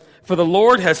writes, "For the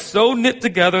Lord has so knit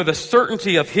together the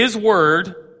certainty of His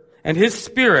Word and His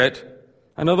Spirit,"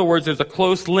 in other words, there's a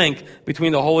close link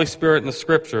between the Holy Spirit and the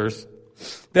Scriptures,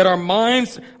 "that our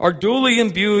minds are duly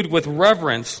imbued with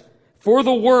reverence for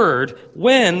the Word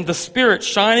when the Spirit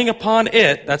shining upon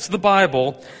it," that's the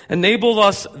Bible, "enables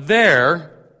us there,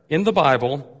 in the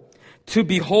Bible, to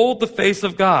behold the face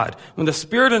of God." When the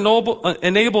Spirit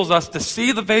enables us to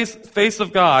see the face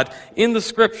of God in the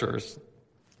Scriptures,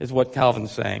 is what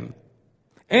Calvin's saying.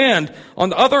 And, on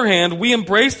the other hand, we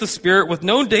embrace the Spirit with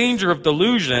no danger of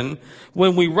delusion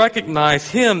when we recognize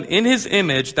Him in His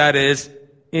image, that is,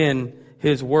 in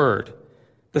His Word.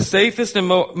 The safest and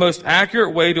most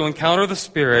accurate way to encounter the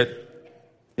Spirit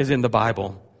is in the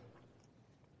Bible.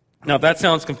 Now, if that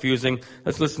sounds confusing,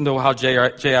 let's listen to how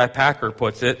J.I. Packer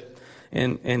puts it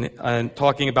in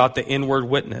talking about the inward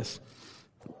witness.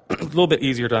 A little bit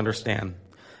easier to understand.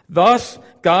 Thus,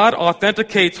 God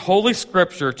authenticates Holy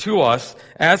Scripture to us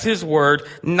as His Word,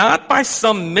 not by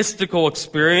some mystical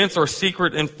experience or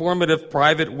secret informative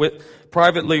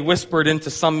privately whispered into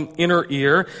some inner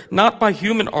ear, not by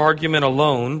human argument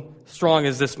alone, strong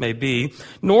as this may be,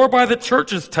 nor by the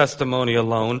church's testimony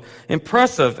alone,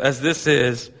 impressive as this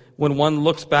is when one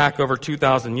looks back over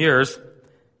 2,000 years.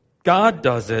 God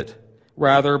does it,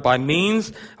 rather, by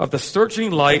means of the searching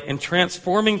light and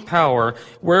transforming power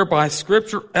whereby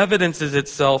Scripture evidences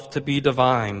itself to be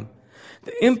divine.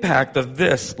 The impact of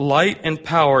this light and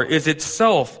power is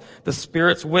itself the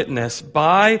Spirit's witness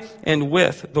by and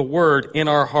with the Word in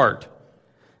our heart.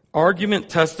 Argument,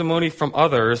 testimony from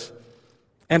others,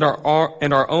 and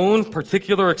our own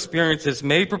particular experiences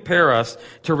may prepare us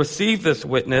to receive this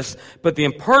witness, but the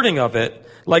imparting of it,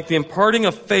 like the imparting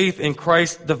of faith in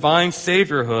Christ's divine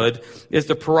Saviorhood, is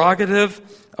the prerogative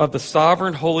of the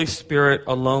sovereign Holy Spirit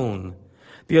alone.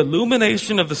 The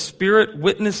illumination of the Spirit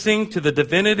witnessing to the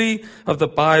divinity of the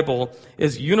Bible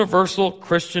is universal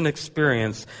Christian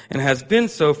experience and has been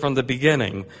so from the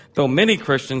beginning, though many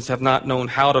Christians have not known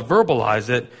how to verbalize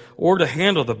it or to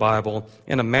handle the Bible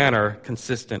in a manner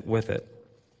consistent with it.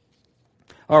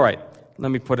 All right, let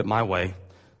me put it my way.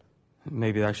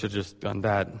 Maybe I should have just done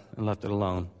that and left it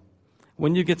alone.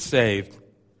 When you get saved,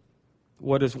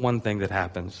 what is one thing that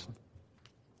happens?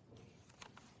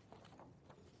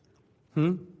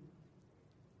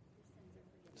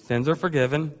 Sins are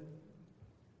forgiven.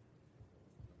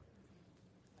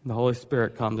 The Holy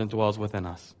Spirit comes and dwells within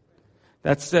us.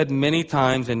 That's said many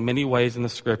times in many ways in the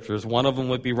Scriptures. One of them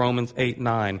would be Romans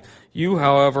 8:9. You,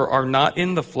 however, are not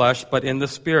in the flesh, but in the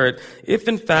Spirit, if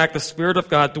in fact the Spirit of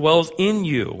God dwells in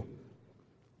you.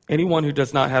 Anyone who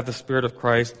does not have the Spirit of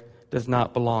Christ does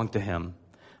not belong to Him.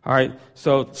 All right,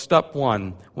 so step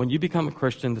one, when you become a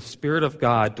Christian, the Spirit of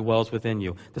God dwells within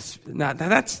you. Now,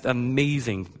 that's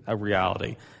amazing a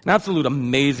reality, an absolute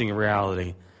amazing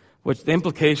reality, which the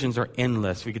implications are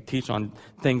endless. We could teach on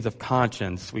things of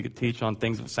conscience. We could teach on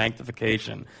things of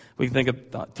sanctification. We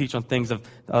could teach on things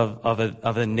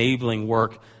of enabling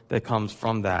work that comes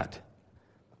from that.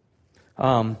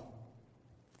 But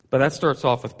that starts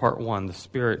off with part one. The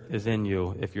Spirit is in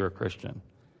you if you're a Christian.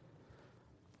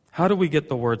 How do we get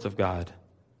the words of God?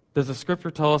 Does the Scripture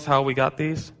tell us how we got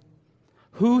these?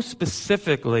 Who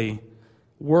specifically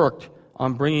worked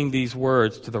on bringing these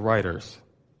words to the writers?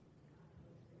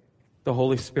 The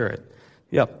Holy Spirit.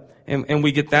 Yep. And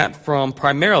we get that from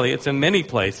primarily, it's in many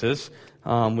places.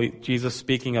 Jesus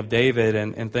speaking of David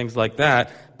and things like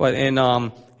that. But in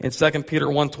 2 Peter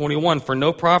 1:21, for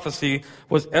no prophecy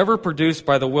was ever produced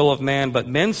by the will of man, but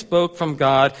men spoke from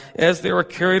God as they were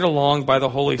carried along by the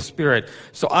Holy Spirit.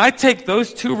 So I take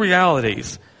those two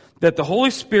realities, that the Holy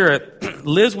Spirit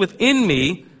lives within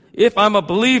me if I'm a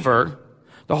believer.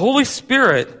 The Holy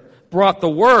Spirit brought the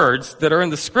words that are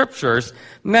in the Scriptures.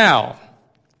 Now,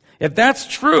 if that's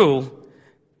true,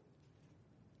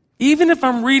 even if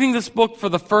I'm reading this book for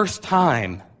the first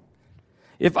time,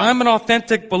 if I'm an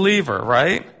authentic believer,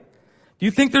 right? Do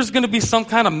you think there's going to be some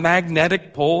kind of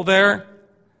magnetic pull there?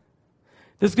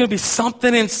 There's going to be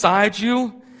something inside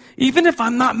you? Even if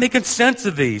I'm not making sense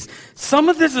of these. Some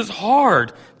of this is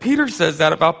hard. Peter says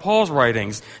that about Paul's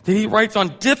writings, that he writes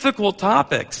on difficult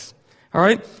topics. All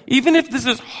right? Even if this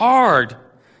is hard,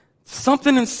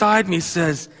 something inside me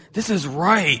says, this is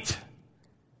right.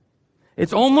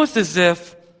 It's almost as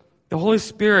if the Holy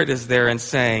Spirit is there and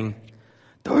saying,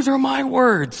 those are my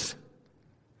words.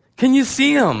 Can you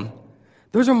see them?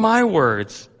 Those are my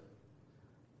words.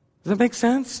 Does that make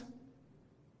sense?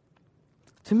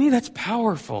 To me, that's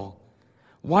powerful.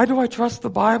 Why do I trust the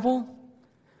Bible?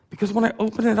 Because when I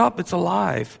open it up, it's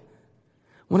alive.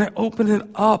 When I open it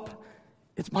up,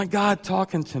 it's my God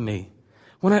talking to me.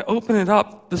 When I open it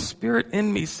up, the Spirit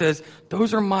in me says,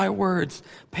 those are my words.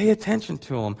 Pay attention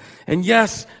to them. And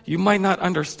yes, you might not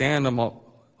understand them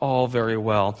all very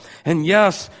well. And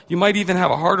yes, you might even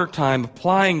have a harder time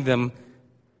applying them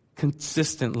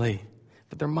consistently.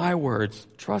 But they're my words.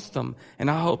 Trust them, and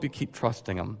I'll help you keep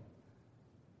trusting them.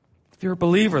 If you're a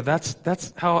believer, that's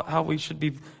how we should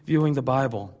be viewing the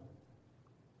Bible.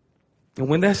 And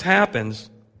when this happens,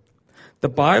 the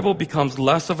Bible becomes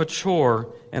less of a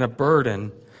chore and a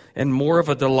burden and more of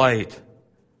a delight.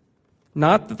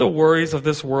 Not that the worries of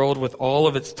this world with all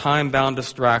of its time-bound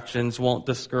distractions won't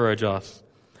discourage us.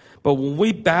 But when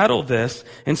we battle this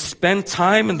and spend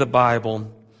time in the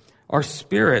Bible, our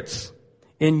spirits,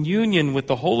 in union with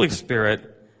the Holy Spirit,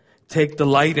 take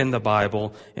delight in the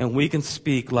Bible, and we can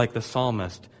speak like the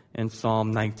psalmist in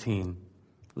Psalm 19.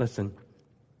 Listen.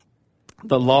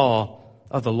 The law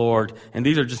of the Lord, and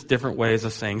these are just different ways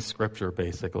of saying Scripture,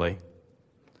 basically.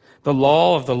 The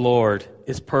law of the Lord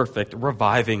is perfect,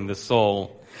 reviving the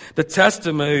soul. The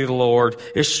testimony of the Lord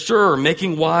is sure,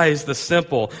 making wise the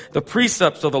simple. The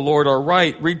precepts of the Lord are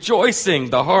right, rejoicing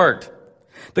the heart.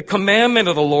 The commandment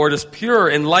of the Lord is pure,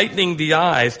 enlightening the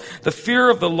eyes. The fear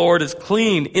of the Lord is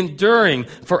clean, enduring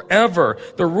forever.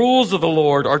 The rules of the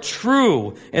Lord are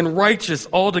true and righteous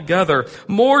altogether.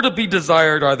 More to be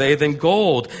desired are they than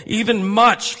gold, even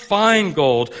much fine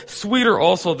gold, sweeter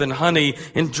also than honey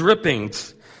and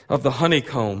drippings of the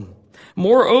honeycomb.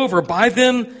 Moreover, by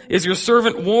them is your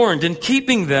servant warned. In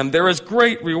keeping them there is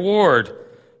great reward.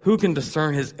 Who can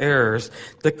discern his errors?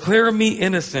 Declare me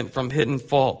innocent from hidden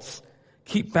faults.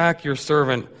 Keep back your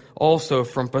servant also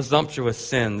from presumptuous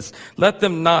sins. Let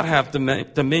them not have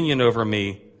dominion over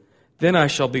me. Then I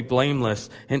shall be blameless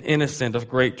and innocent of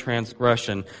great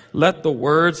transgression. Let the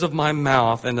words of my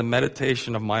mouth and the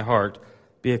meditation of my heart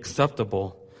be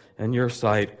acceptable in your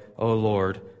sight, O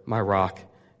Lord, my rock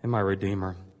and my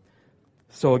redeemer.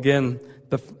 So again,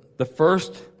 the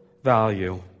first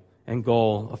value and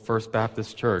goal of First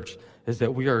Baptist Church is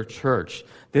that we are a church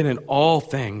that in all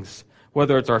things,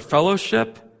 whether it's our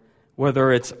fellowship,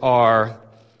 whether it's our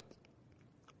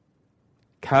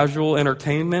casual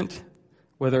entertainment,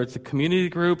 whether it's the community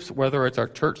groups, whether it's our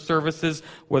church services,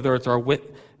 whether it's our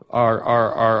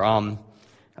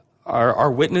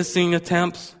witnessing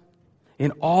attempts,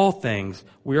 in all things,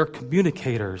 we are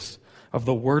communicators of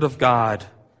the Word of God.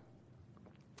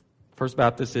 First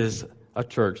Baptist is a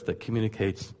church that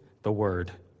communicates the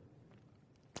Word.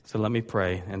 So let me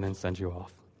pray and then send you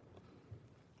off.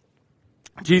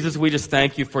 Jesus, we just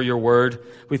thank you for your word.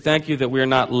 We thank you that we are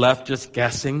not left just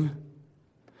guessing.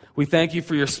 We thank you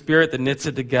for your Spirit that knits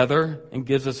it together and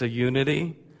gives us a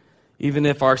unity, even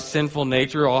if our sinful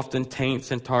nature often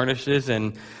taints and tarnishes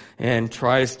and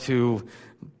tries to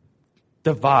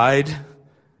divide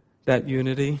that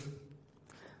unity.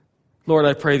 Lord,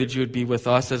 I pray that you would be with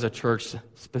us as a church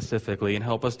specifically and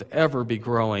help us to ever be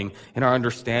growing in our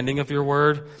understanding of your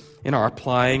word, in our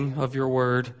applying of your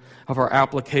word, of our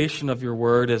application of your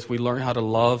word as we learn how to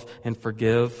love and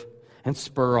forgive and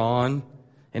spur on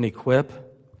and equip.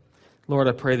 Lord,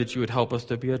 I pray that you would help us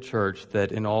to be a church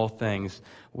that in all things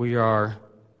we are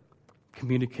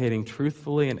communicating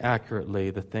truthfully and accurately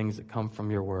the things that come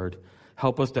from your word.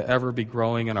 Help us to ever be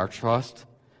growing in our trust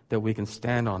that we can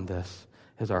stand on this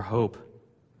as our hope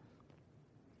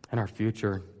and our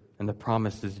future and the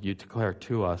promises you declare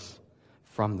to us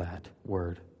from that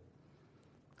word.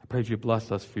 I pray that you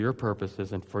bless us for your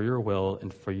purposes and for your will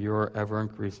and for your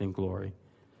ever-increasing glory.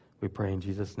 We pray in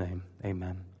Jesus' name.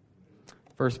 Amen.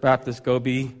 First Baptist, go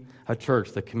be a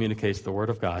church that communicates the word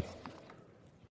of God.